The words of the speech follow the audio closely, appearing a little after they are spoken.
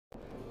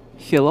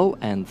Hello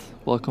and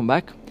welcome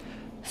back.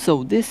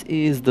 So this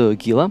is the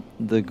Gila,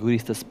 the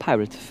Guristas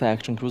pirate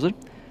faction cruiser.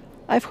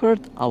 I've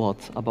heard a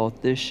lot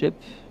about this ship,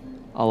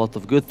 a lot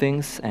of good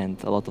things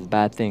and a lot of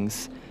bad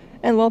things.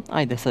 And well,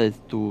 I decided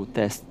to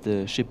test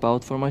the ship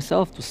out for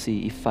myself to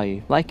see if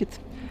I like it.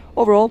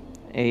 Overall,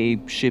 a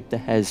ship that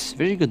has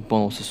very good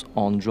bonuses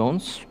on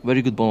drones,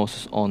 very good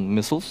bonuses on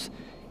missiles.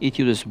 It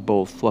uses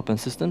both weapon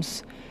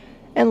systems.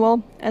 And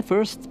well, at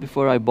first,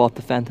 before I bought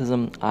the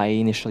Phantasm, I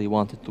initially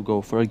wanted to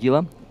go for a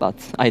Gila, but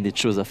I did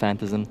choose a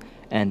Phantasm,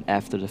 and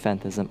after the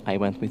Phantasm I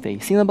went with a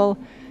Cinnabal,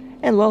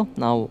 and well,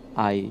 now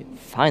I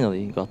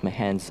finally got my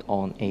hands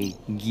on a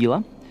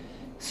Gila,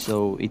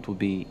 so it will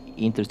be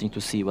interesting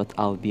to see what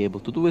I'll be able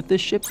to do with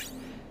this ship.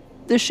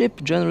 This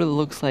ship generally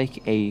looks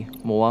like a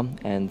MOA,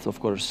 and of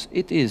course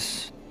it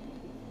is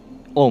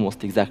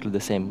almost exactly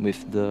the same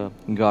with the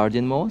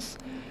Guardian MOAs.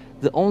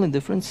 The only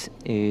difference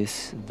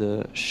is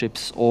the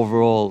ship's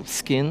overall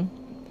skin.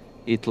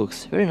 It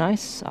looks very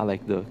nice. I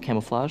like the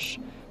camouflage.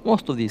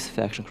 Most of these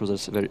faction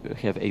cruisers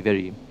have a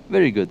very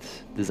good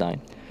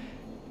design.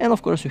 And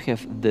of course you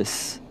have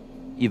this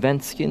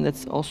event skin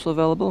that's also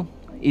available.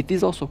 It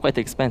is also quite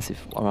expensive,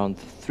 around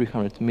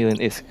 300 million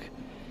ISK.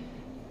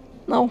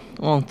 Now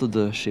on to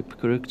the ship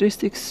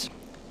characteristics.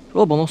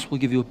 Roll bonus will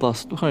give you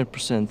plus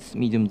 200%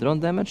 medium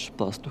drone damage,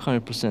 plus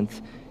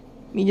 200%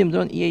 medium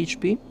drone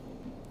EHP.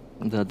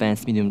 The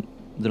advanced medium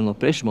drone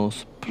operation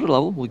bonus per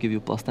level will give you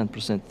plus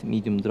 10%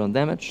 medium drone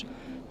damage,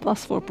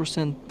 plus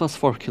 4%, plus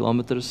 4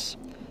 kilometers,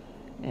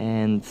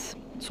 and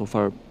so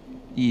far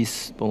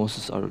these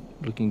bonuses are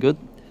looking good.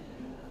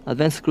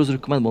 Advanced cruiser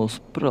command bonus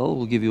per level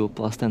will give you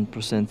plus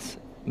 10%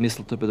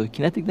 missile torpedo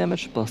kinetic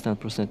damage, plus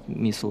 10%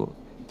 missile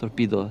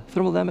torpedo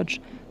thermal damage,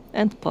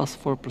 and plus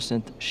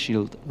 4%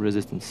 shield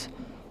resistance.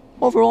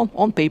 Overall,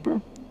 on paper,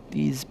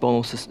 these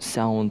bonuses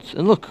sound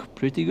and look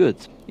pretty good.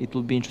 It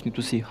will be interesting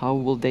to see how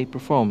will they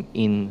perform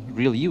in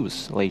real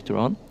use later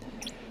on.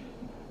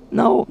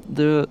 Now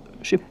the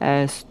ship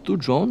has 2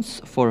 drones,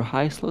 4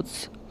 high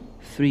slots,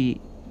 3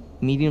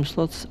 medium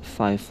slots,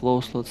 5 low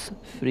slots,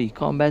 3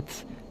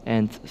 combat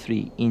and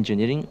 3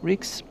 engineering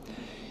rigs.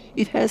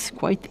 It has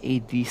quite a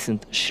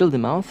decent shield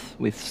amount.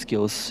 With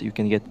skills you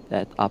can get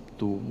that up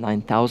to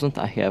 9,000.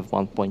 I have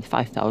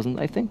 1,500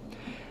 I think.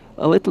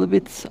 A little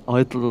bit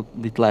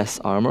less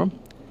armor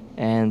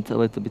and a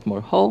little bit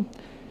more hull.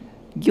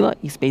 Gila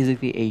is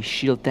basically a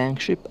shield tank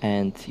ship,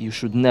 and you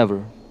should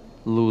never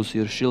lose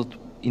your shield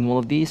in one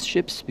of these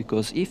ships,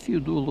 because if you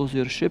do lose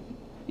your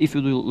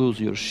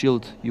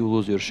shield, you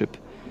lose your ship.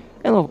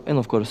 And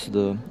of course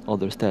the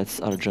other stats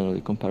are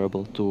generally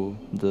comparable to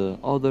the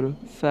other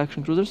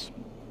faction cruisers.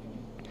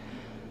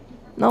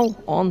 Now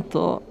on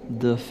to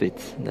the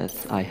fit that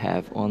I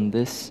have on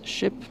this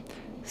ship.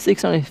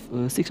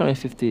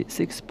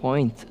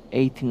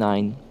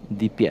 656.89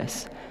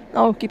 DPS.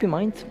 Now keep in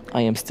mind,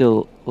 I am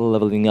still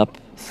leveling up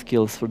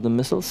skills for the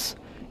missiles,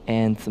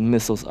 and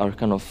missiles are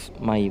kind of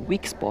my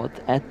weak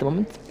spot at the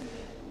moment,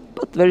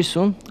 but very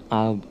soon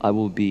I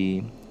will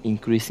be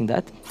increasing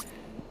that.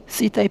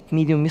 C-type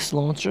medium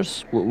missile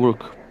launchers will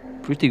work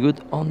pretty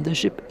good on the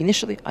ship.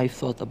 Initially I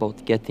thought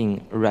about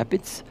getting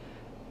rapids,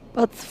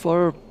 but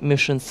for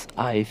missions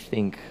I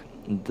think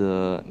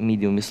the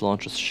medium missile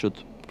launchers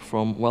should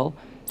perform well.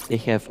 They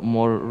have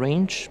more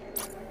range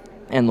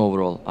and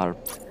overall are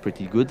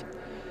pretty good.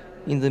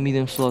 In the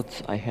medium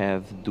slot I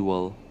have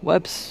dual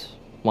webs,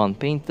 1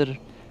 painter.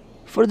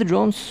 For the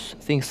drones,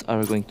 things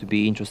are going to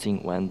be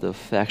interesting when the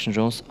faction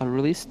drones are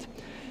released.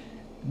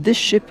 This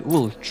ship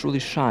will truly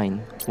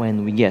shine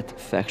when we get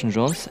faction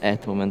drones.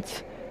 At the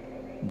moment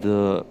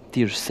the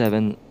tier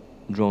 7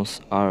 drones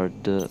are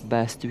the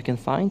best you can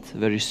find.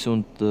 Very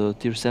soon the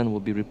tier 7 will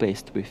be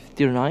replaced with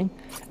tier 9,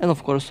 and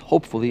of course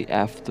hopefully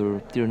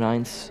after tier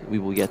 9s we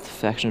will get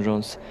faction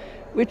drones,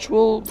 which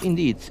will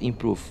indeed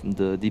improve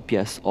the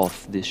DPS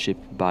of this ship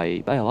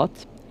by a lot.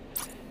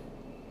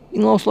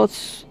 In low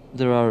slots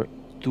there are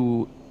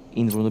 2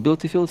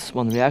 invulnerability fields,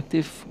 1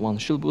 reactive, 1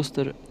 shield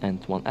booster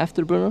and 1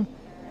 afterburner.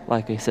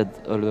 Like I said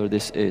earlier,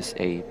 this is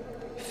a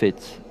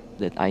fit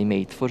that I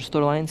made for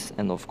storylines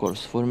and of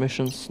course for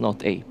missions,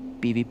 not a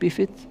PvP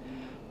fit.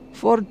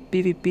 For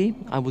PvP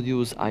I would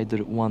use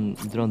either 1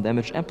 drone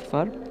damage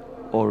amplifier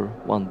or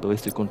 1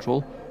 ballistic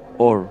control,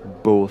 or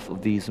both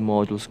of these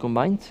modules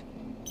combined.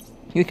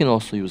 You can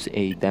also use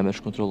a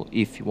damage control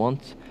if you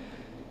want.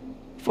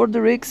 For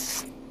the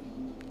rigs,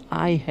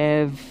 I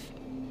have,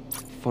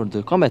 for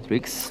the combat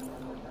rigs,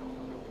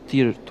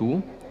 tier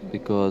 2,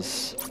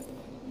 because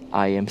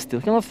I am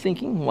still kind of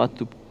thinking what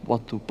to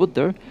put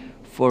there.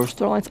 For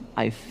storylines,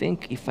 I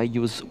think if I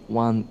use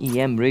 1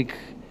 EM rig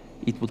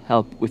it would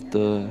help with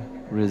the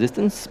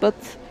resistance, but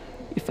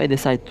if I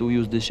decide to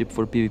use this ship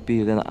for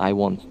PvP then I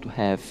want to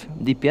have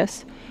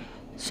DPS.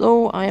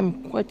 So I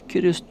am quite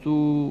curious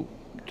to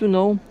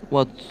know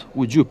what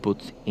would you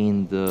put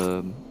in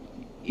the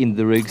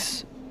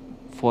rigs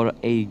for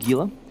a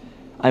Gila.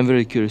 I'm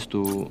very curious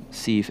to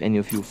see if any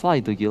of you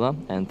fly the Gila,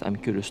 and I'm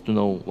curious to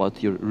know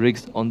what your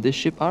rigs on this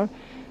ship are,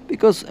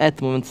 because at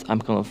the moment I'm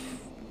kind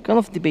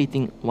of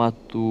debating what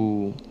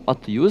to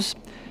use.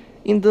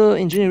 In the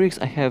engineering rigs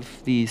I have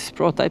these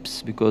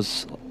prototypes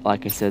because,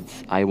 like I said,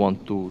 I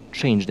want to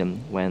change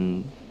them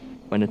when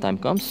the time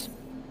comes.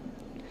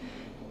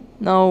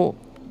 Now,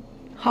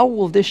 how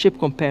will this ship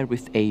compare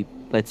with a,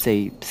 let's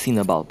say,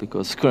 Cinnabal?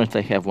 Because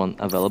currently I have one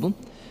available.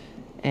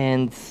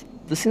 And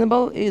the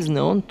Cinnabal is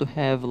known to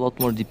have a lot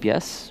more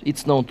DPS.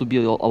 It's known to be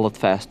a lot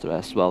faster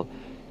as well.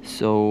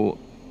 So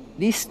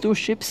these two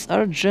ships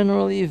are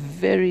generally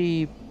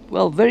very,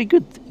 well, very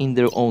good in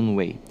their own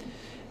way.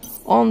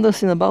 On the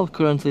Cinnabal,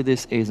 currently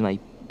this is my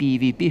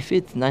PvP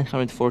fit,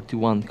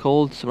 941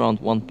 cold, around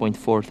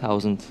 1.4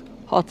 thousand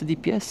hot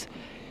DPS.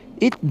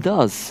 It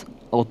does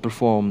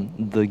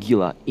outperform the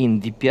Gila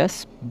in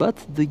DPS, but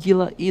the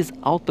Gila is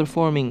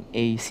outperforming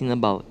a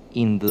Cinnabal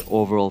in the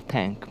overall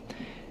tank.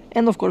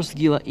 And of course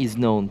Gila is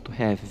known to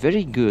have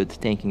very good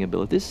tanking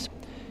abilities.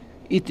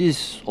 It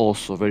is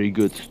also very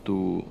good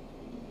to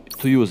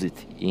use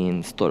it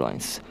in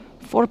storylines.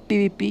 For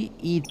PvP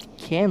it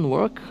can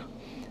work,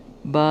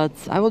 but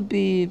I would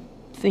be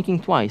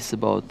thinking twice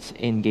about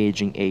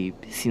engaging a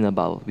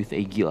Cinnabal with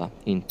a Gila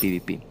in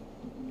PvP,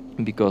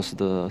 because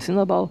the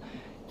Cinnabal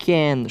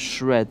can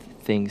shred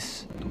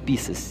things to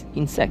pieces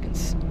in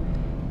seconds.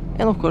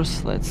 And of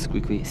course, let's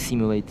quickly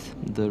simulate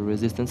the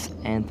resistance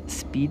and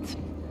speed.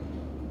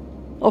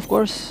 Of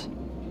course,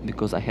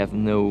 because I have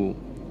no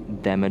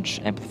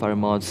damage amplifier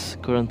mods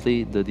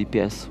currently, the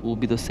DPS will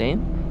be the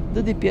same.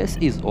 The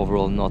DPS is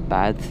overall not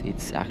bad,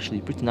 it's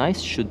actually pretty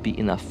nice, should be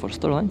enough for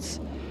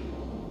storylines.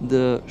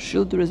 The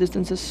shield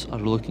resistances are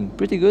looking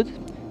pretty good.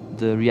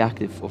 The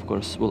reactive, of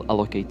course, will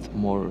allocate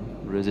more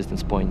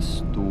resistance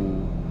points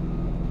to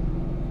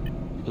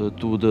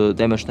the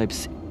damage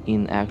types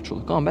in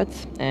actual combat,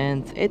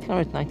 and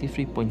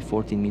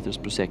 893.14 meters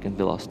per second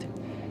velocity.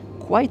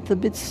 Quite a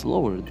bit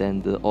slower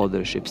than the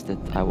other ships that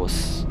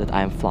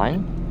I am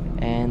flying,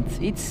 and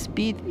its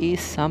speed is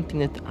something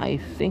that I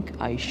think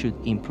I should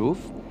improve.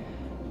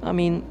 I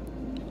mean,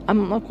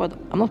 I'm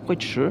not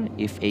quite sure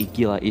if a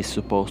Gila is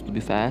supposed to be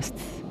fast.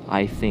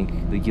 I think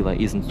the Gila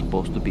isn't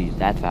supposed to be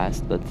that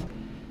fast, but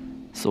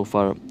so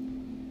far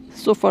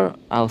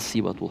I'll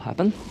see what will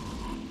happen.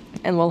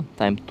 And well,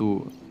 time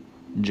to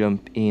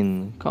jump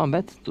in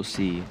combat to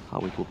see how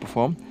it will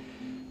perform.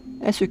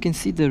 As you can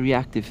see, the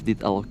reactive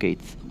did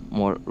allocate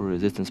more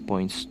resistance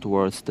points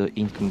towards the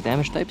incoming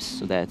damage types,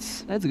 so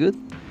that's good.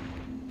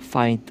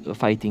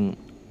 Fighting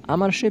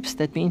Amar ships,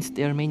 that means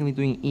they are mainly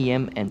doing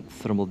EM and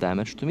thermal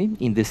damage to me.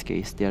 In this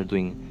case, they are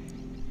doing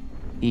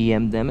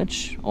EM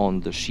damage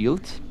on the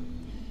shield.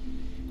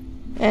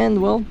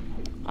 And well,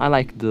 I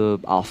like the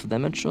alpha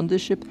damage on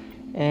this ship,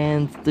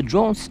 and the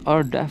drones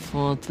are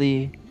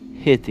definitely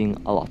hitting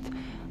a lot.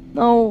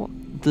 Now,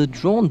 the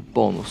drone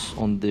bonus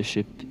on this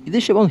ship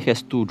only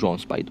has 2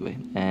 drones, by the way,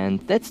 and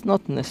that's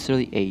not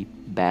necessarily a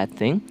bad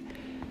thing.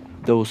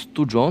 Those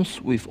 2 drones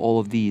with all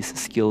of these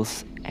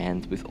skills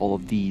and with all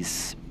of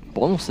these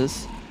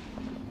bonuses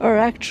are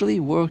actually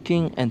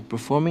working and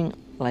performing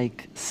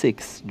like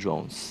 6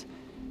 drones.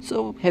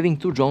 So having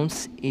 2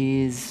 drones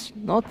is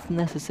not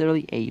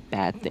necessarily a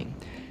bad thing.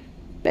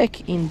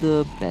 Back in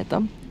the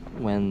beta,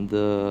 when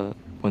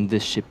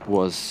this ship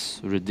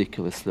was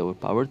ridiculously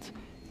overpowered,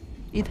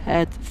 it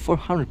had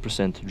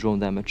 400% drone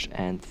damage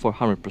and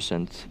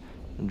 400%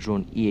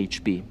 drone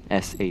EHP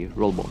as a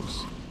roll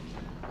bonus.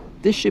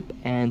 This ship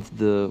and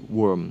the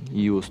Worm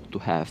used to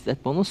have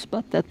that bonus,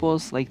 but that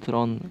was later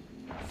on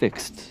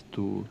fixed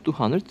to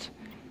 200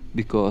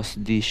 because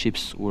these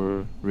ships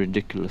were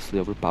ridiculously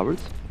overpowered.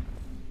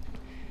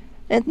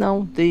 And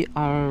now they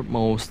are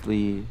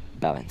mostly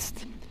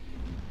balanced.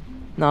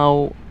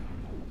 Now,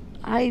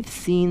 I've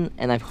seen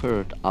and I've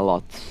heard a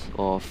lot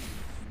of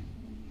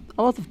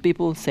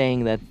people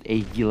saying that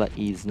a Gila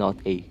is not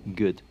a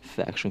good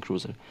faction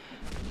cruiser.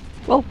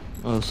 Well,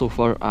 so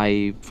far,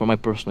 from my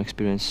personal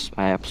experience,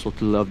 I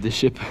absolutely love this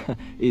ship.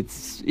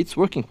 It's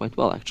working quite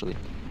well actually,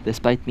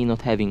 despite me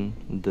not having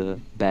the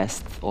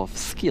best of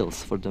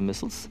skills for the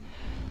missiles.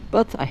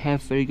 But I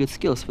have very good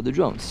skills for the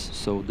drones,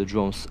 so the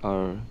drones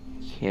are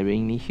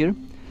carrying me here.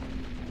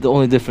 The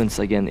only difference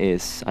again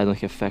is I don't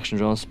have faction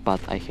drones,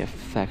 but I have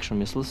faction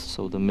missiles,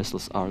 so the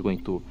missiles are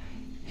going to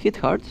hit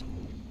hard.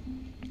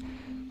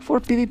 For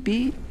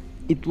PvP,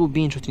 it will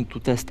be interesting to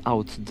test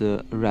out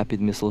the rapid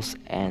missiles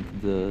and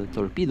the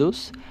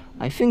torpedoes.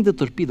 I think the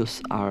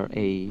torpedoes are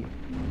a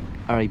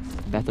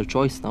better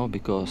choice now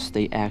because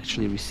they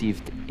actually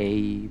received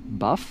a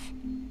buff,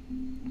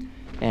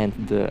 and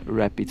the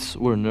rapids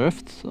were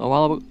nerfed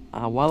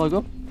a while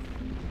ago.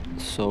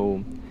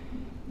 So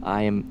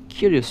I am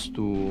curious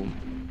to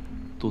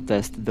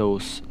test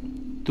those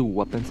 2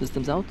 weapon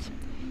systems out.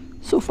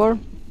 So far,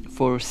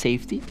 for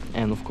safety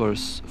and of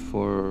course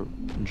for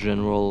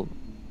general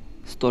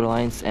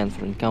storylines and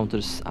for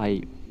encounters,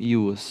 I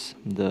use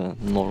the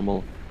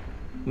normal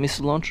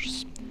missile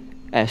launchers.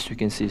 As you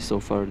can see, so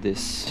far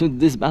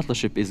this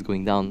battleship is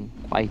going down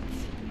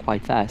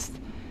quite fast,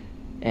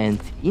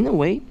 and in a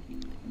way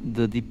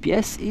the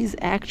DPS is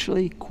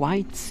actually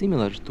quite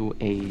similar to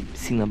a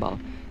Cinnabal.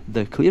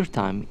 The clear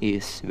time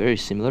is very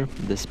similar,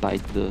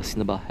 despite the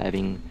Cinnabal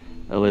having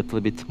a little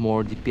bit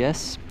more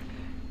DPS.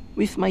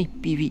 With my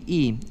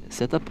PvE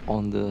setup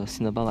on the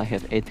Cinnabal, I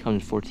have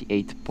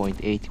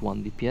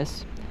 848.81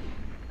 DPS.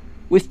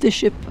 With this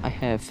ship, I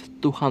have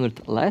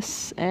 200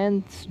 less,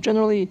 and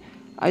generally,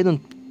 I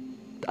don't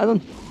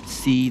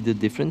see the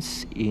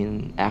difference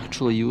in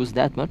actual use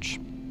that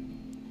much.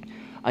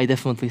 I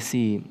definitely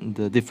see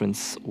the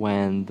difference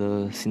when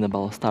the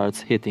Cinnabal starts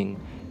hitting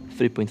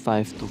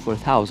 3.5 to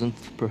 4000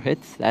 per hit.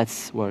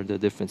 That's where the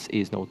difference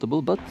is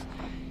notable, but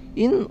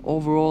in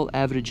overall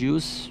average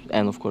use,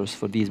 and of course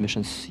for these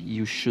missions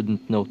you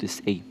shouldn't notice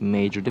a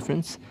major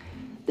difference,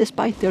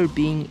 despite there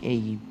being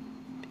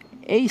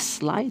a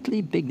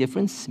slightly big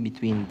difference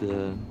between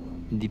the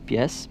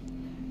DPS.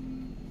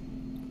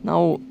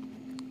 Now,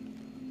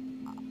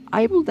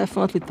 I will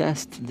definitely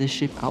test this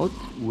ship out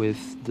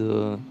with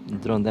the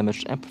drone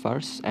damage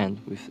amplifiers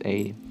and with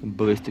a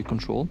ballistic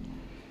control.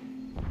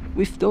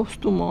 With those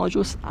two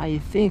modules, I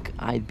think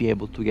I'd be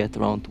able to get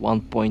around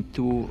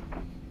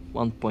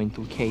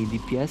 1.2k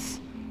DPS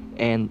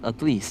and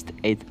at least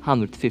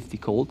 850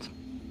 cold.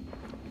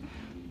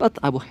 But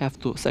I will have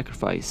to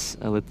sacrifice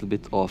a little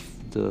bit of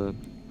the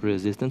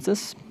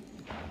resistances.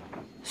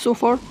 So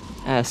far,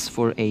 as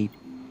for a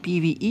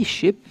PvE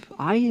ship,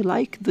 I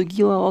like the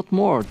Gila a lot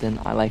more than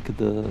I like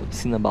the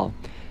Cinnabal.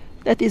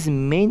 That is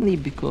mainly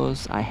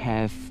because I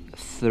have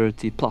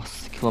 30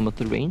 plus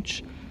kilometer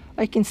range.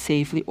 I can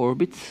safely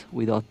orbit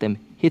without them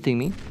hitting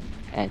me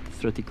at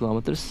 30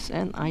 kilometers,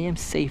 and I am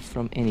safe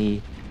from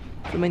any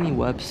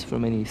webs,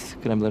 from any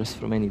scramblers,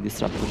 from any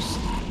disruptors.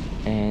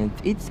 And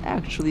it's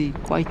actually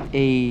quite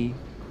a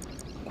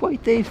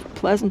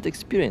pleasant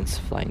experience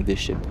flying this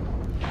ship.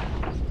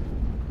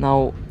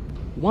 Now,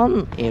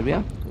 one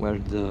area where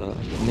the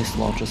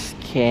missile launchers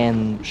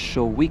can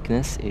show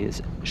weakness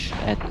is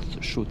at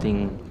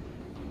shooting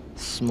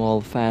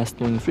small,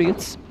 fast-moving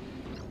frigates,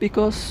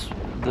 because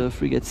the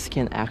frigates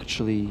can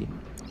actually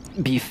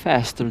be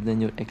faster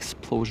than your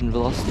explosion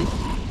velocity,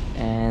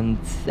 and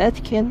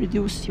that can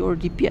reduce your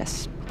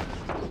DPS.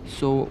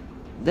 So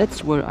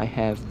that's where I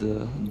have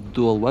the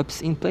dual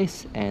webs in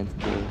place and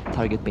the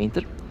target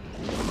painter.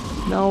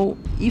 Now,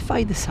 if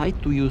I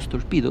decide to use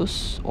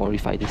torpedoes, or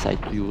if I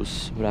decide to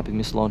use rapid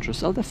missile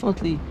launchers, I'll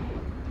definitely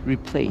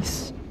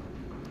replace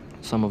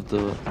some of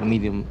the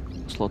medium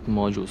slot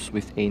modules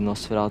with a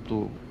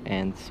Nosferatu,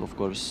 and of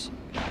course,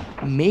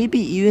 maybe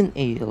even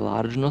a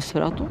large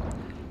Nosferatu.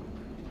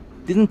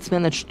 Didn't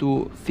manage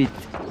to fit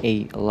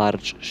a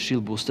large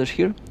shield booster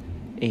here.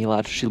 A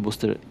large shield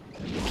booster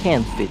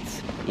can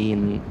fit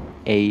in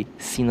a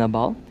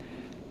Cinnabal,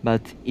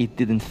 but it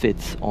didn't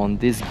fit on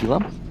this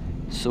Gila.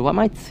 So I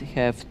might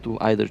have to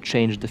either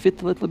change the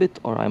fit a little bit,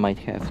 or I might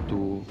have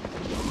to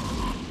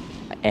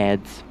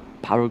add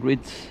power grid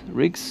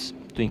rigs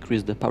to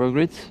increase the power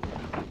grid.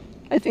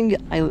 I think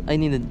I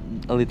needed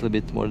a little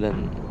bit more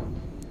than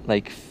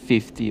like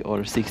 50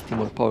 or 60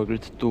 more power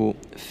grid to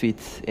fit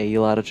a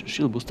large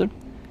shield booster.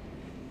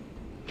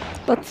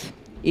 But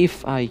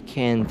if I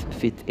can't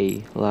fit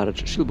a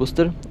large shield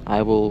booster,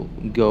 I will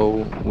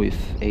go with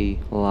a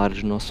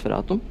large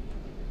Nosferatu.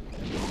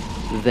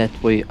 That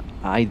way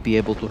I'd be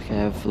able to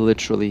have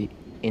literally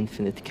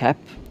infinite cap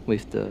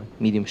with the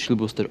medium shield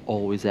booster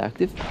always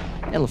active,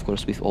 and of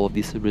course with all of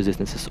these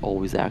resistances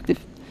always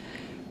active.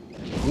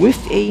 With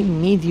a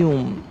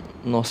medium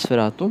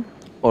Nosferatu,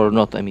 or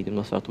not a medium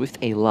Nosferatu, with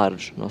a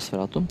large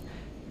Nosferatu,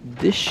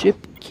 this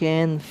ship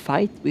can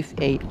fight with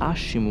a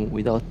Ashimu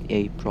without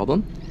a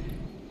problem,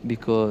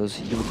 because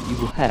you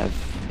will have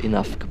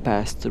enough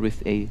capacity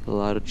with a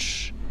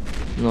large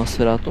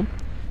Nosferatu.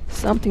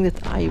 Something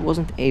that I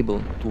wasn't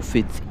able to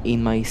fit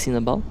in my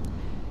Cinnabal.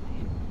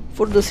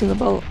 For the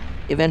Cinnabal,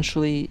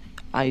 eventually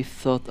I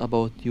thought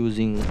about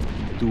using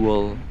two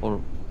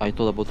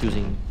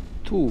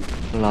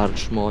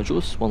large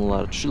modules, one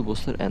large shield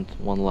booster and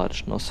one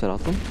large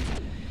Nosferatu,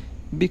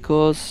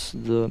 because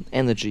the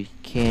energy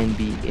can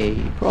be a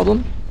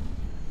problem.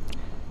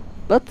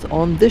 But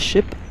on this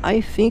ship,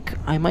 I think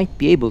I might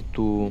be able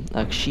to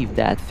achieve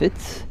that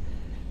fit.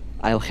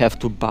 I'll have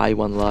to buy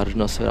one large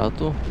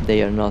Nosferatu.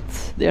 They are not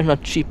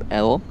cheap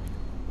at all,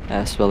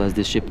 as well as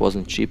this ship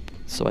wasn't cheap.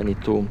 So I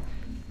need to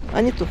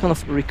kind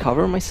of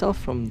recover myself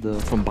from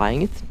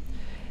buying it.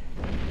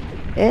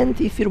 And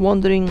if you're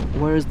wondering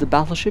where is the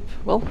battleship,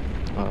 well,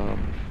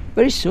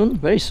 very soon,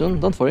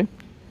 don't worry,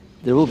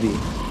 there will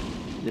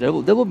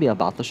be a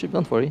battleship.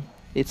 Don't worry,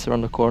 it's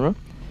around the corner.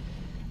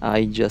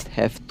 I just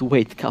have to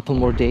wait a couple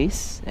more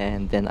days,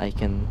 and then I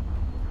can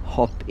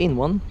hop in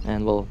one,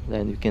 and well,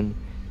 then you can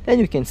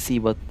see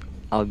what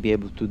I'll be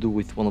able to do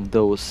with one of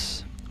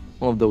those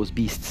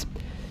beasts.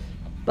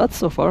 But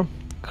so far,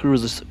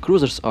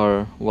 cruisers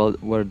are, well,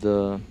 where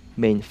the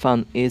main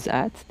fun is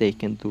at. They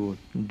can do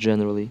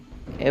generally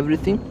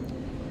everything,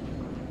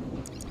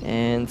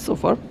 and so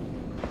far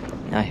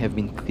I have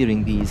been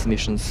clearing these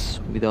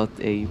missions without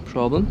a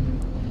problem.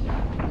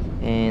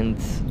 And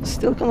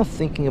still kind of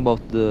thinking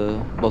about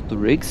the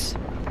rigs.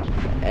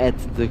 At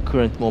the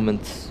current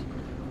moment,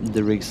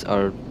 the rigs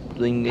are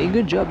doing a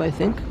good job, I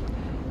think.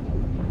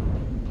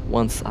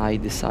 once I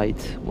decide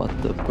what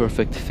the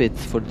perfect fit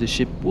for the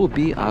ship will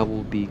be, I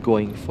will be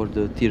going for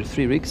the tier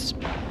 3 rigs.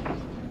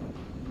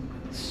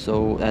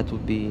 So that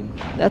would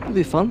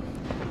be fun.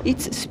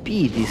 Its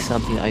speed is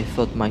something I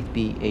thought might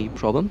be a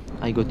problem.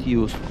 I got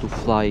used to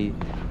fly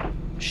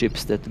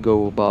ships that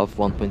go above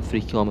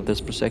 1.3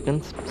 kilometers per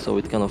second, so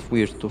it's kind of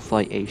weird to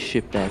fly a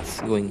ship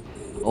that's going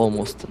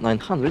almost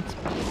 900.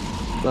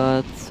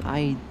 But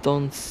I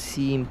don't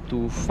seem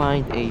to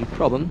find a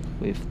problem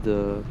with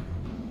the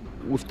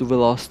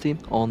velocity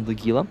on the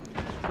Gila.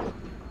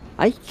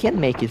 I can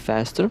make it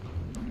faster,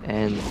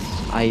 and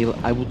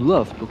I would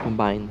love to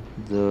combine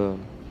the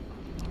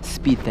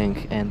speed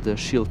tank and the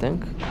shield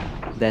tank.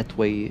 That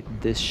way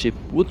this ship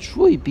would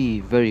truly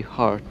be very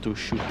hard to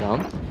shoot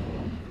down.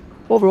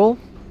 Overall,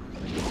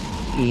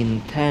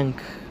 in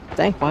tank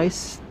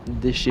wise,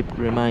 this ship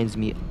reminds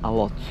me a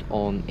lot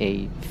on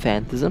a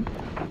Phantasm.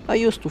 I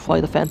used to fly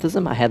the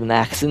Phantasm. I had an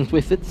accident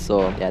with it,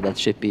 so yeah, that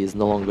ship is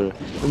no longer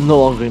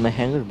in my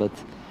hangar. But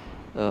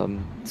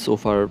so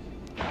far,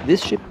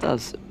 this ship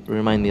does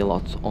remind me a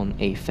lot on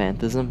a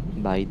Phantasm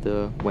by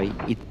the way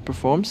it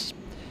performs.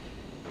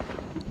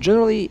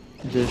 Generally,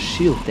 the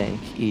shield tank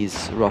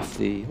is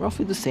roughly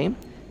the same.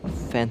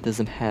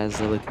 Phantasm has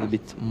a little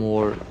bit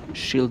more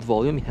shield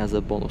volume. It has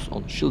a bonus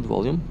on shield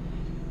volume,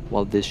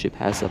 while this ship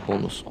has a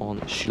bonus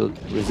on shield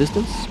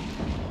resistance.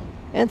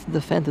 And the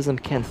Phantasm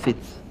can fit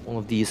one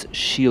of these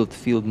shield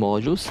field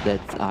modules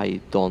that I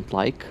don't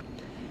like.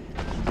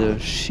 The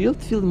shield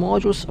field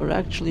modules are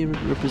actually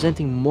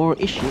representing more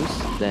issues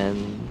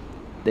than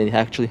it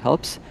actually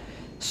helps.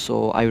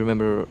 So I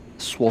remember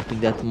swapping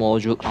that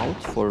module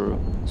out for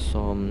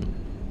some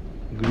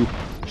group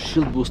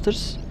shield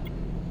boosters,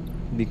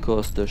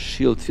 because the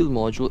shield field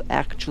module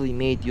actually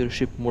made your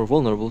ship more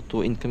vulnerable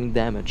to incoming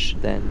damage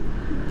than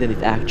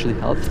it actually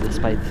helped.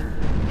 Despite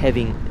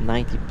having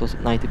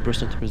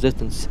 90%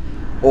 resistance,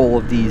 all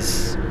of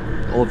these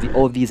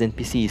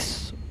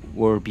NPCs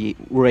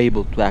were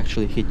able to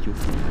actually hit you,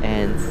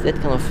 and that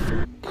kind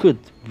of could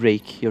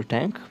break your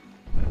tank.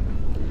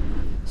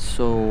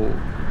 So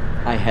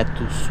I had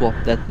to swap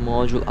that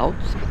module out.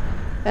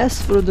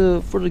 As for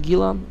the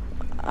Gila,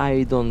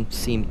 I don't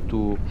seem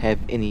to have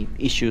any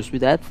issues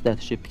with that.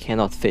 This ship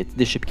cannot fit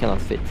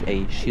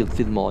a shield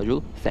field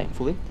module,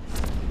 thankfully.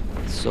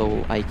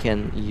 So I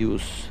can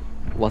use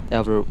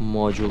whatever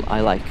module I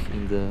like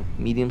in the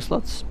medium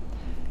slots.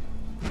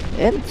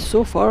 And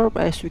so far,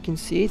 as you can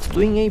see, it's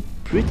doing a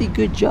pretty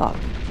good job.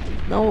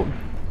 Now,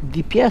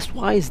 DPS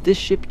wise, this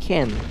ship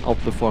can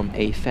outperform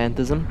a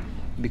Phantasm,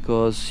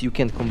 because you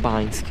can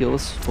combine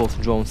skills,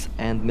 both drones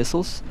and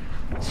missiles.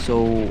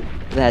 So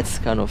that's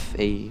kind of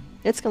a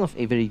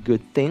very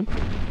good thing.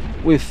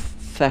 With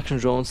faction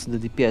drones, the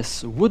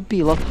DPS would be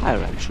a lot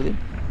higher actually.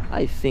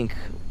 I think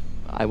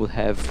I would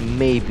have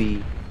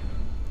maybe,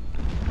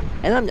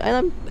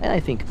 I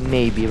think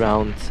maybe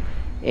around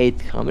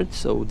 800.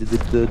 So the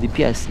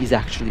DPS is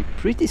actually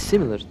pretty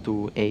similar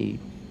to a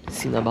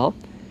Cinnabal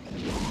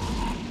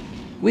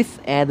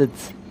with added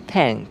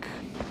tank.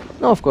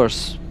 Now, of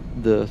course,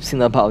 the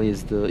Cinnabal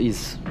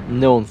is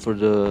known for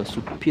the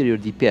superior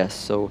DPS,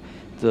 so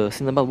the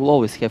Cinnabal will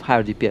always have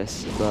higher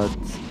DPS, but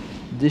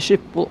the ship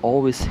will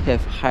always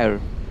have higher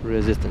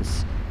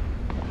resistance,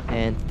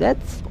 and that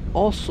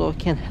also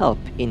can help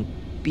in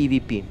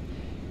PvP.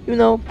 You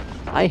know,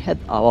 I had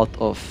a lot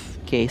of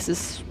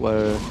cases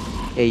where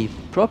a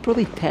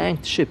properly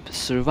tanked ship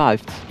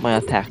survived my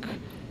attack,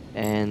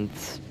 and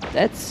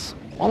that's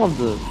one of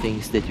the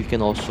things that you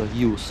can also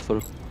use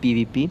for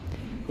PvP.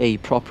 A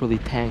properly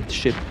tanked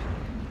ship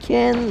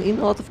can, in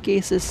a lot of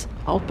cases,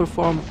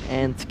 outperform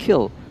and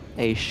kill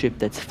a ship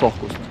that's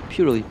focused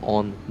purely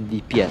on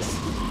DPS,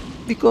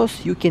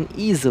 because you can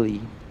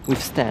easily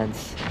withstand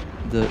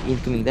the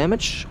incoming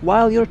damage,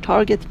 while your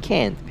target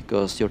can't,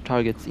 because your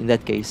target in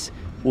that case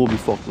will be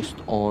focused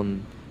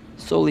on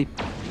solely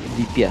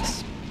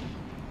DPS.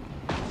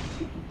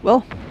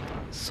 Well,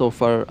 so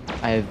far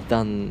I've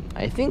done,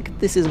 I think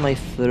this is my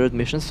 3rd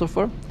mission so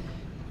far,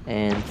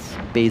 and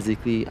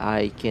basically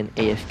I can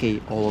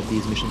AFK all of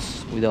these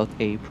missions without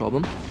a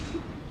problem.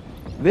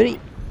 Very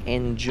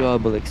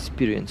enjoyable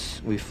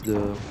experience with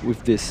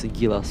this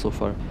Gila so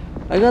far.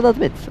 I gotta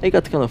admit, I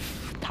got kind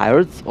of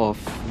tired of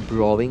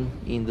brawling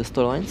in the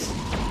storylines,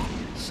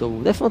 so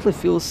definitely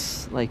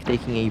feels like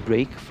taking a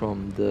break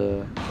from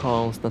the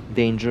constant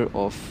danger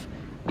of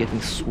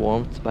getting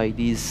swarmed by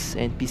these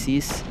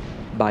NPCs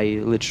by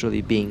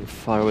literally being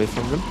far away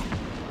from them.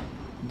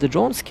 The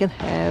drones can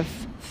have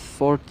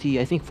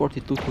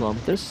 42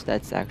 kilometers.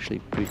 That's actually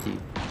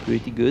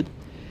pretty good.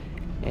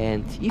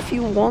 And if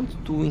you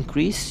want to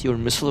increase your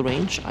missile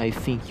range, I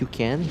think you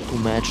can, to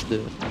match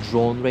the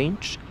drone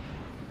range.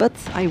 But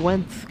I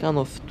went kind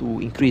of to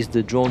increase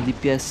the drone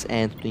DPS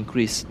and to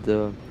increase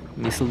the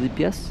missile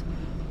DPS.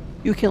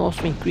 You can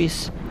also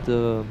increase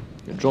the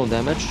drone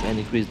damage and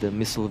increase the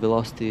missile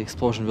velocity,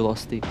 explosion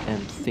velocity,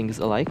 and things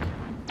alike.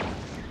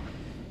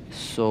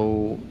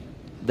 So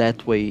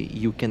that way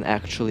you can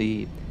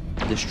actually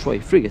destroy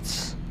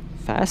frigates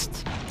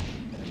fast.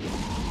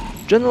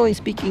 Generally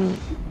speaking,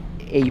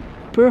 a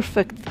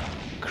perfect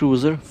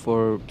cruiser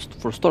for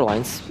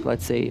storylines,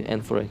 let's say,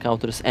 and for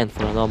encounters and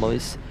for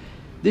anomalies.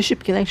 This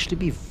ship can actually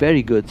be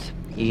very good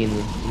in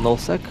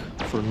nullsec,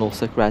 for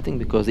nullsec ratting,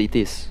 because it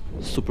is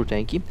super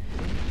tanky.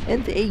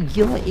 And a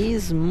Gila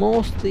is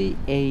mostly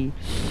a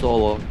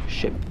solo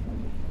ship.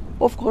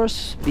 Of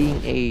course,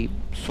 being a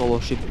solo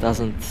ship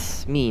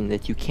doesn't mean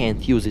that you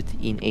can't use it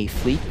in a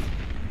fleet.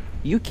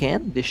 You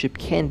can, the ship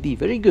can be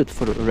very good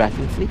for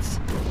ratting fleets.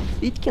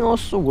 It can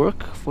also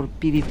work for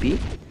PvP,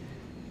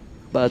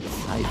 but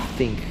I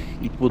think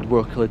it would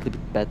work a little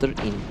bit better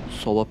in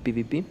solo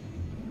PvP.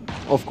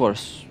 Of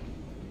course,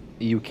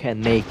 you can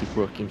make it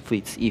work in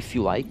fleets if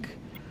you like.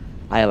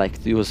 I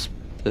like to use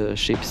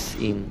ships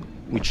in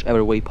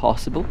whichever way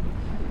possible.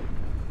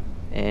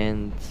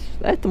 And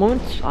at the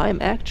moment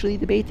I'm actually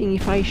debating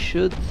if I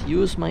should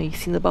use my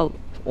Cinnabal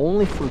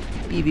only for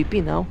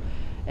PvP now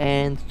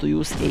and to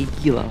use a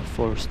Gila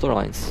for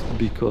storylines,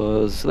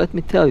 because let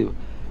me tell you,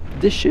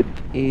 this ship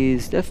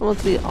is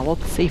definitely a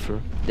lot safer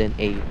than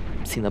a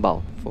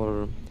Cinnabal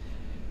for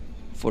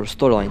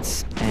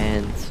storylines,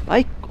 and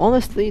I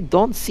honestly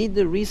don't see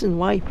the reason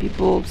why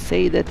people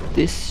say that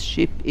this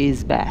ship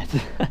is bad.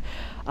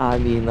 I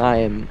mean,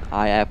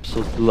 I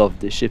absolutely love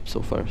this ship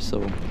so far,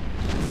 so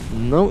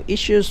no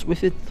issues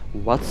with it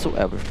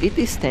whatsoever. It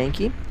is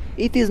tanky,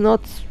 it is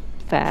not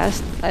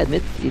fast, I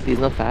admit it is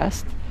not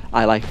fast.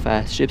 I like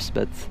fast ships,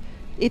 but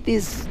it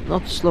is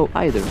not slow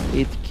either.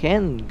 It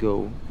can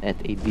go at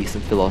a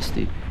decent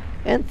velocity,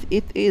 and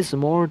it is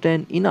more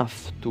than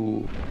enough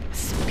to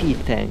speed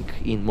tank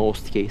in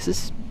most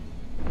cases.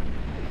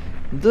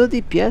 The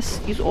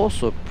DPS is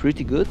also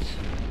pretty good.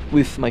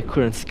 With my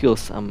current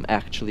skills, I'm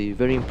actually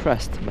very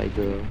impressed by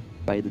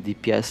the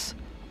DPS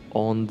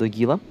on the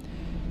Gila,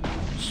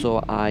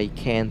 so I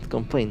can't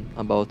complain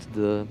about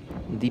the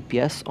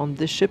DPS on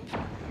this ship.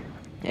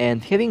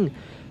 And having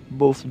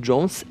both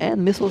drones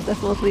and missiles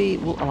definitely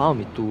will allow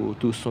me to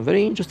do some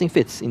very interesting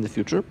fits in the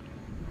future,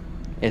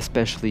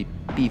 especially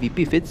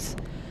PvP fits.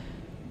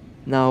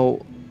 Now,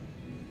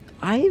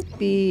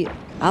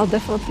 I'll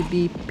definitely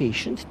be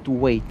patient to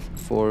wait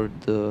for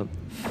the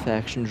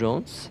faction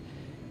drones,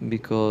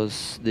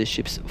 because the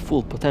ship's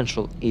full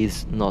potential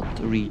is not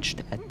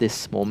reached at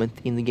this moment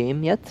in the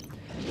game yet,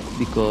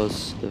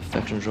 because the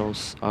faction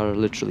drones are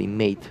literally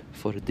made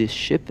for this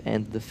ship,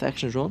 and the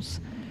faction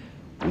drones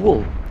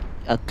will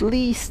at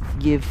least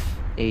give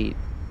a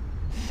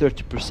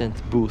 30%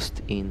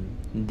 boost in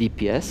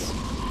DPS,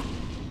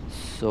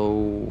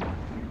 so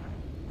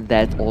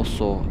that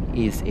also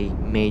is a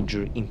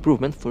major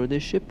improvement for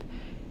this ship.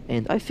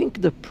 And I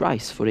think the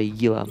price for a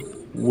Gila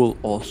will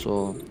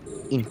also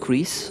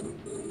increase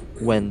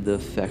when the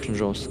faction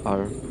drones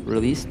are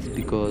released,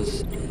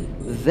 because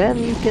then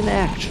you can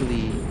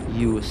actually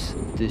use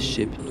this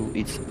ship to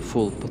its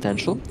full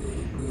potential.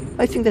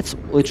 I think that's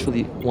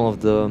literally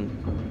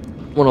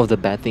one of the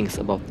bad things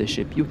about this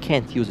ship. You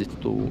can't use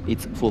it to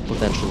its full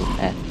potential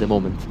at the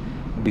moment,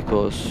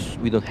 because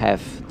we don't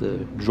have the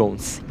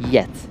drones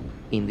yet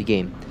in the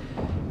game.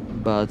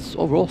 But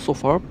overall, so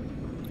far,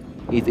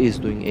 it is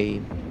doing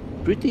a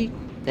pretty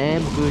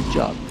damn good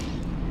job.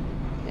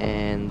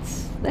 And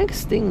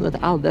next thing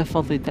that I'll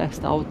definitely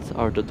test out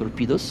are the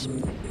torpedoes.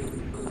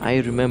 I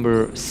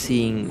remember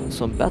seeing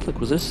some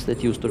battlecruisers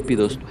that use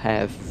torpedoes to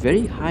have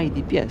very high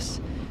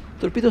DPS.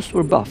 Torpedoes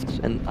were buffed,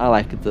 and I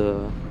like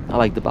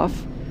the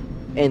buff.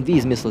 And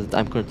these missiles that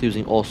I'm currently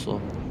using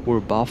also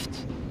were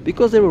buffed,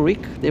 because they were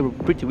weak. They were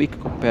pretty weak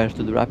compared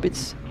to the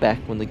rapids back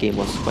when the game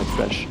was quite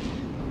fresh.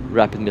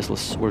 Rapid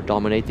missiles were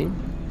dominating.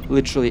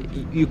 Literally,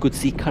 you could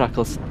see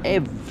caracals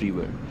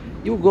everywhere.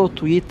 You go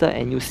to Ita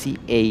and you see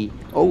a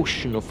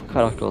ocean of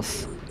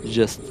caracals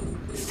just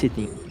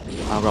sitting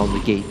around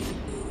the gate.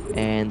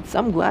 And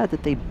I'm glad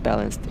that they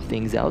balanced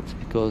things out,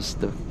 because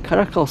the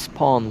caracal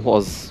spawn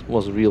was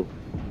real.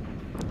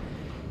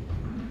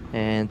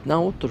 And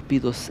now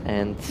torpedoes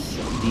and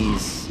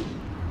these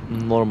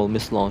normal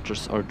missile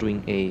launchers are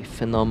doing a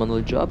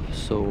phenomenal job.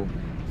 So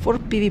for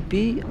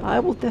PvP, I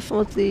will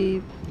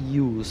definitely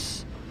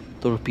use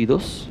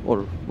torpedoes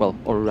or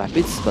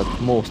rapids, but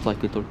most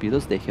likely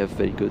torpedoes. They have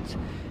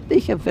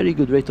very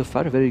good rate of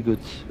fire, very good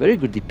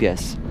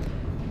DPS,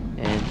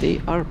 and they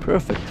are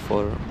perfect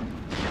for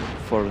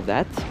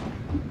that.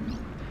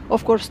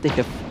 Of course, they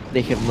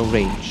have no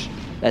range.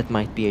 That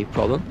might be a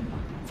problem.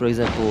 For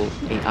example,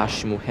 a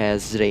Ashimu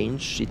has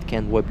range. It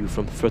can web you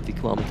from 30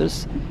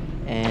 kilometers,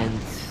 and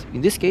in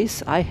this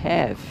case, I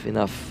have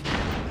enough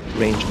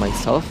range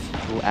myself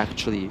to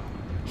actually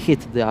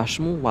hit the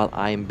Ashimu while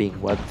I am being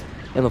webbed.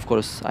 And of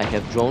course, I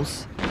have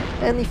drones,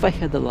 and if I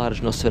had a large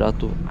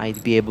Nosferatu,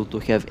 I'd be able to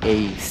have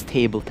a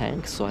stable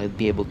tank, so I'd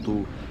be able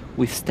to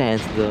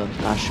withstand the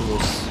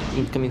Ashimu's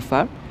incoming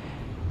fire.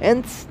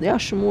 And the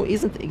Ashimu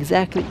isn't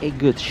exactly a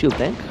good shield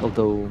tank,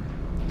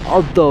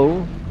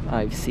 although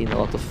I've seen a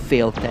lot of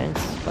failed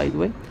tanks, by the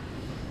way.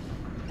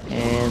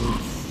 And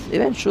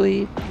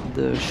eventually,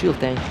 the shield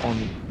tank on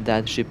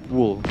that ship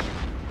will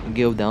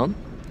go down.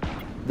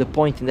 The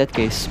point in that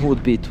case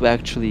would be to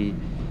actually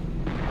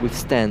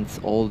withstand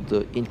all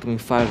the incoming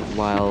fire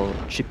while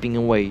chipping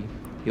away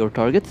your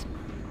target.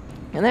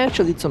 And I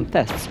actually did some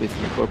tests with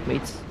my corp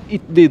mates.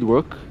 It did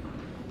work,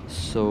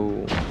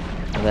 so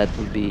that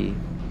would be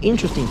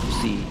interesting to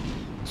see.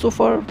 So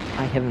far,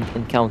 I haven't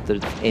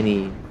encountered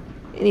any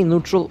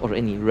neutral or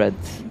any red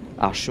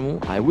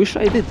Ashimu. I wish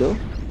I did though.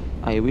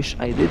 I wish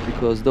I did,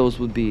 because those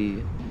would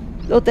be,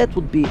 that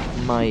would be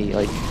my,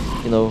 like,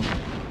 you know,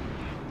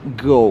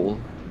 goal,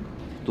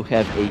 to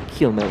have a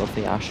kill mail of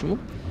a Ashimu,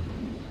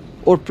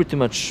 or pretty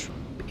much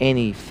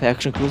any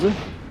faction cruiser.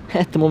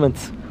 At the moment,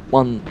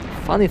 one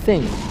funny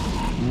thing,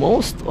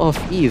 most of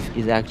Eve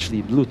is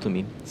actually blue to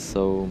me,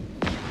 so,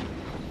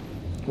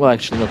 well,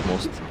 actually not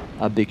most,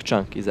 a big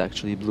chunk is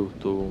actually blue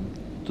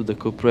to the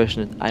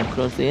corporation that I'm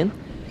currently in.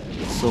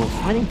 So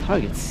finding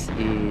targets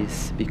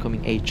is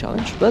becoming a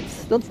challenge, but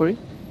don't worry,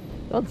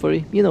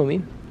 you know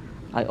me,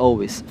 I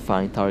always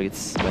find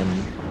targets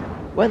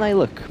when I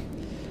look.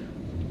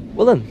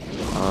 Well then,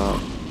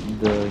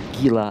 the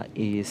Gila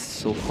is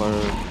so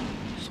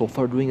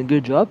far doing a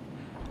good job.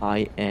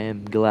 I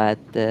am glad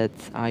that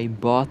I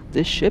bought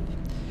this ship.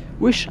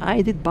 Wish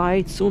I did buy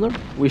it sooner.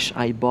 Wish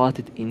I bought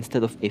it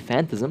instead of a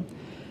Phantasm.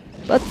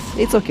 But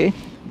it's okay.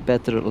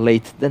 Better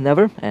late than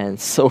never. And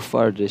so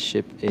far this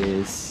ship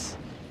is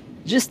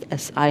just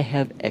as I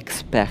have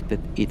expected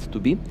it to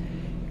be.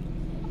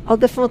 I'll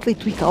definitely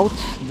tweak out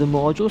the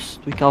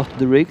modules, tweak out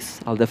the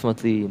rigs. I'll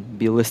definitely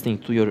be listening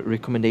to your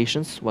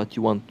recommendations, what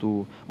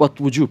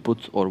would you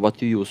put or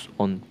what you use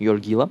on your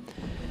Gila.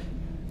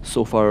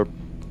 So far,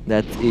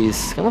 that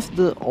is kind of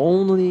the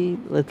only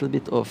little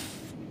bit of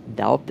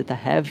doubt that I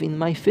have in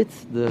my fit,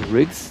 the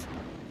rigs,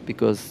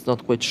 because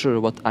not quite sure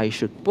what I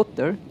should put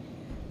there,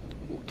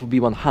 to be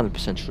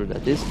 100% sure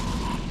that is.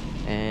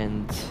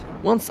 And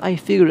once I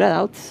figure that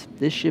out,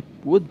 this ship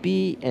would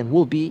be and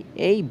will be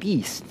a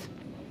beast.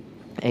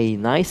 A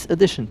nice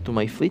addition to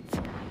my fleet,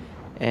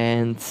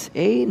 and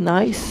a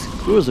nice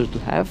cruiser to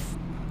have.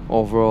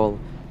 Overall,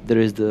 there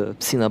is the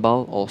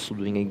Cinnabal also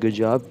doing a good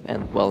job,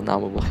 and well, now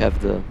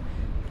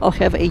I'll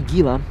have a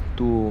Gila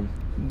to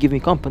give me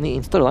company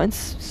in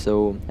storylines,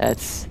 so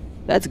that's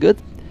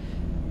good.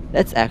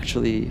 That's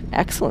actually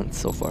excellent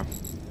so far.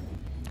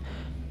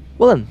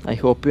 Well then, I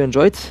hope you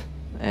enjoyed,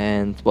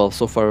 and well,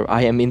 so far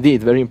I am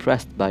indeed very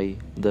impressed by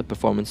the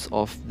performance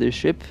of this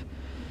ship.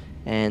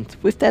 And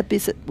with that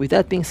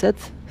being said,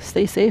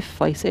 stay safe,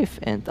 fly safe,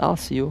 and I'll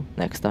see you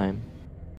next time.